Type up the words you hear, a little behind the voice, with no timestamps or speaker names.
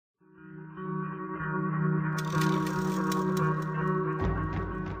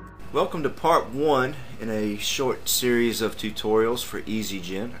Welcome to part 1 in a short series of tutorials for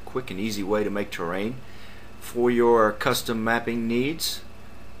EasyGen, a quick and easy way to make terrain for your custom mapping needs.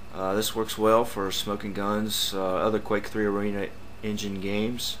 This works well for Smoking Guns, other Quake 3 Arena Engine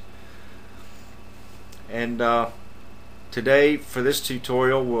games. And today for this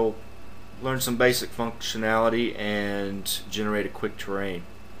tutorial we'll learn some basic functionality and generate a quick terrain.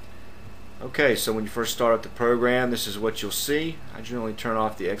 Okay, so when you first start up the program, this is what you'll see. I generally turn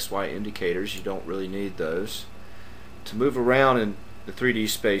off the XY indicators. You don't really need those. To move around in the 3D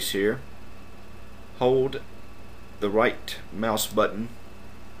space here, hold the right mouse button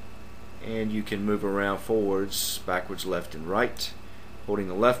and you can move around forwards, backwards, left, and right. Holding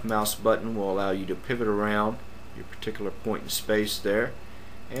the left mouse button will allow you to pivot around your particular point in space there,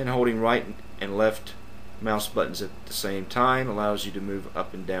 and holding right and left mouse buttons at the same time allows you to move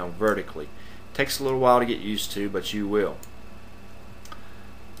up and down vertically. Takes a little while to get used to, but you will.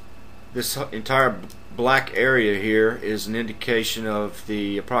 This entire black area here is an indication of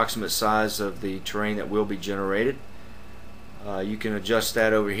the approximate size of the terrain that will be generated. You can adjust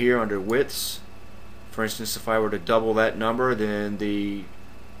that over here under widths. For instance, if I were to double that number, then the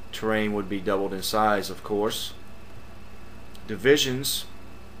terrain would be doubled in size, of course. Divisions,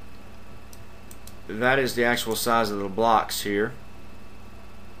 that is the actual size of the blocks here,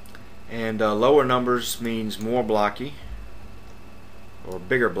 and lower numbers means more blocky, or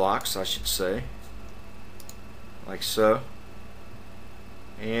bigger blocks I should say, like so.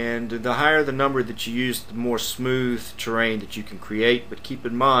 And the higher the number that you use, the more smooth terrain that you can create, but keep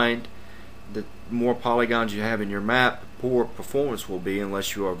in mind that the more polygons you have in your map, the poor performance will be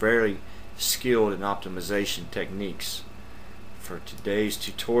unless you are very skilled in optimization techniques. For today's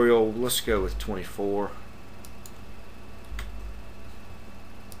tutorial, let's go with 24.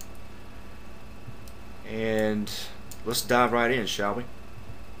 And let's dive right in, shall we?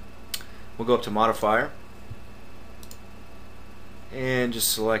 We'll go up to modifier and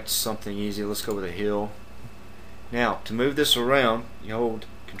just select something easy. Let's go with a hill. Now, to move this around, you hold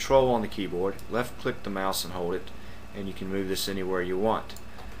Control on the keyboard, left click the mouse and hold it, and you can move this anywhere you want.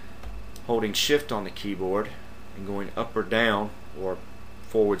 Holding Shift on the keyboard and going up or down, or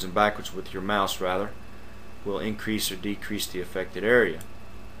forwards and backwards with your mouse rather, will increase or decrease the affected area.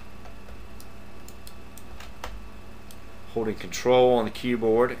 Holding Control on the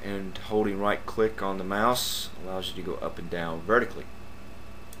keyboard and holding right click on the mouse allows you to go up and down vertically.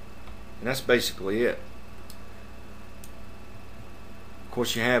 And that's basically it. Of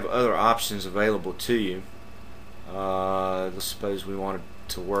course, you have other options available to you. Let's suppose we wanted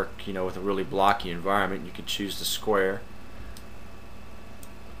to work, with a really blocky environment. You could choose the square.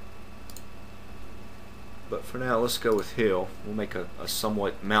 But for now, let's go with hill. We'll make a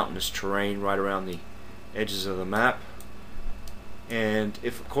somewhat mountainous terrain right around the edges of the map. And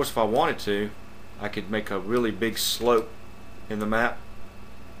of course, if I wanted to, I could make a really big slope in the map,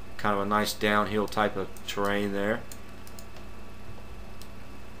 kind of a nice downhill type of terrain there.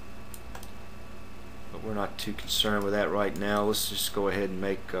 But we're not too concerned with that right now. Let's just go ahead and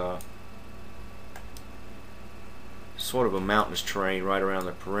make sort of a mountainous terrain right around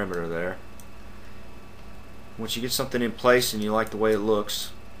the perimeter there. Once you get something in place and you like the way it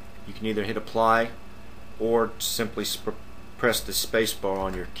looks, you can either hit apply or simply press the space bar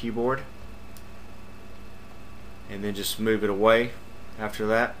on your keyboard and then just move it away after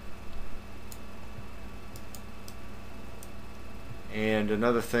that. And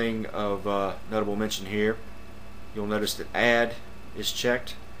another thing of notable mention here, you'll notice that add is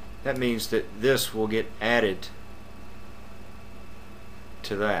checked. That means that this will get added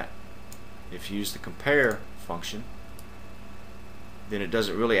to that. If you use the compare function, then it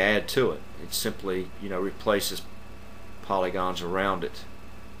doesn't really add to it. It simply, replaces polygons around it.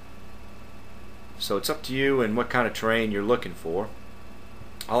 So it's up to you and what kind of terrain you're looking for.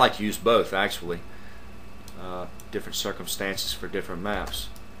 I like to use both actually. Different circumstances for different maps.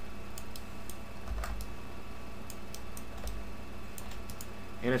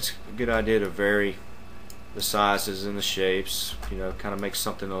 And it's a good idea to vary the sizes and the shapes, kind of make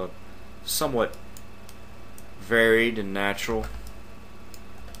something somewhat varied and natural.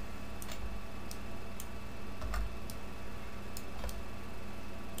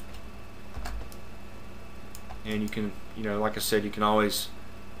 And you can, like I said, you can always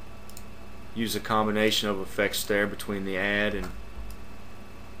use a combination of effects there between the add and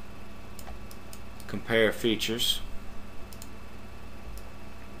compare features.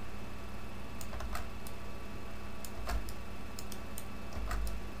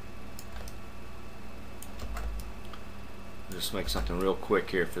 Just make something real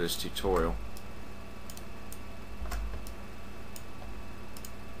quick here for this tutorial.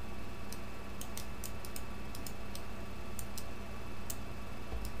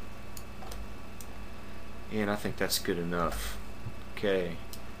 and I think that's good enough. Okay,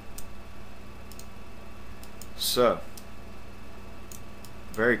 so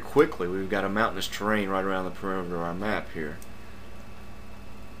very quickly we've got a mountainous terrain right around the perimeter of our map here.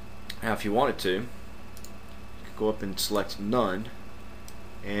 Now if you wanted to, you could go up and select none,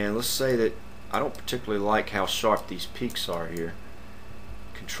 and let's say that I don't particularly like how sharp these peaks are here.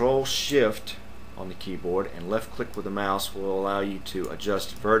 Control Shift on the keyboard and left click with the mouse will allow you to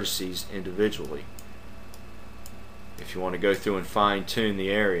adjust vertices individually if you want to go through and fine-tune the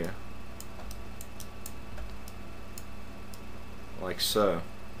area like so.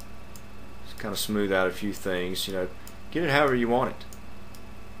 Just kind of smooth out a few things, you know, get it however you want it.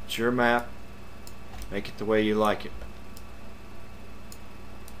 It's your map, make it the way you like it.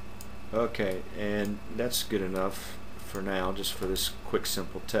 Okay, and that's good enough for now, just for this quick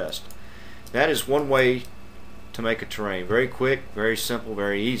simple test. That is one way to make a terrain. Very quick, very simple,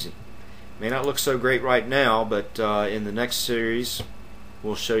 very easy. May not look so great right now, but in the next series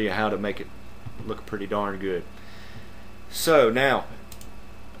we'll show you how to make it look pretty darn good. So now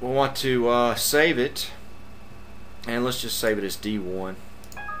we'll want to save it, and let's just save it as D1.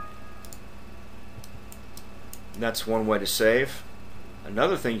 That's one way to save.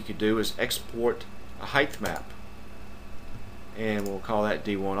 Another thing you could do is export a height map, and we'll call that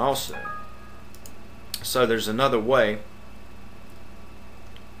D1 also. So there's another way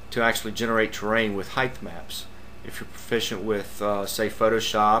to actually generate terrain with height maps. If you're proficient with say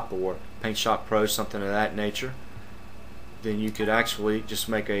Photoshop or Paint Shop Pro, something of that nature, then you could actually just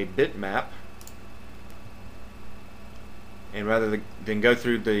make a bitmap, and rather than go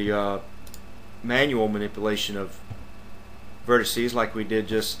through the manual manipulation of vertices like we did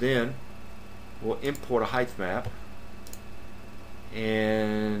just then, we'll import a height map,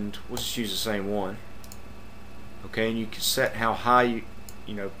 and we'll just use the same one. Okay, and you can set how high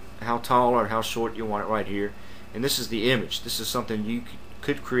you know, how tall or how short you want it right here. And this is the image. This is something you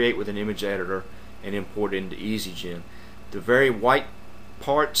could create with an image editor and import into EasyGen. The very white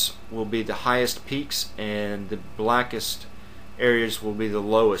parts will be the highest peaks, and the blackest areas will be the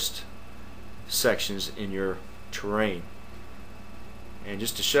lowest sections in your terrain. And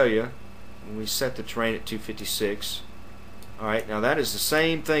just to show you, when we set the terrain at 256, alright, now that is the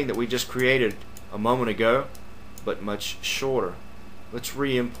same thing that we just created a moment ago, but much shorter. Let's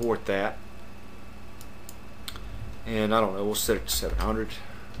re-import that, and I don't know, we'll set it to 700.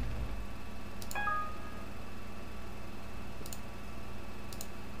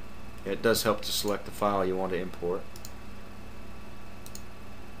 It does help to select the file you want to import.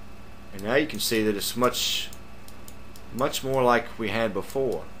 And now you can see that it's much more like we had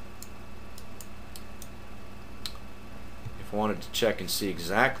before. If I wanted to check and see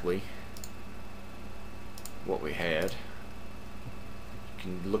exactly what we had, you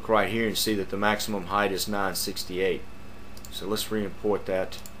can look right here and see that the maximum height is 968. So let's re-import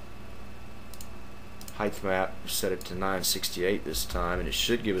that height map, set it to 968 this time, and it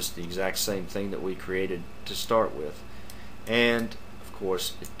should give us the exact same thing that we created to start with. And of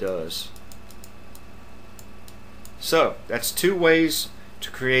course it does. So that's two ways to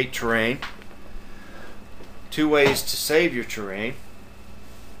create terrain, two ways to save your terrain,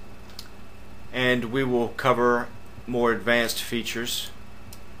 and we will cover more advanced features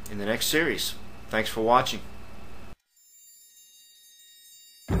in the next series. Thanks for watching.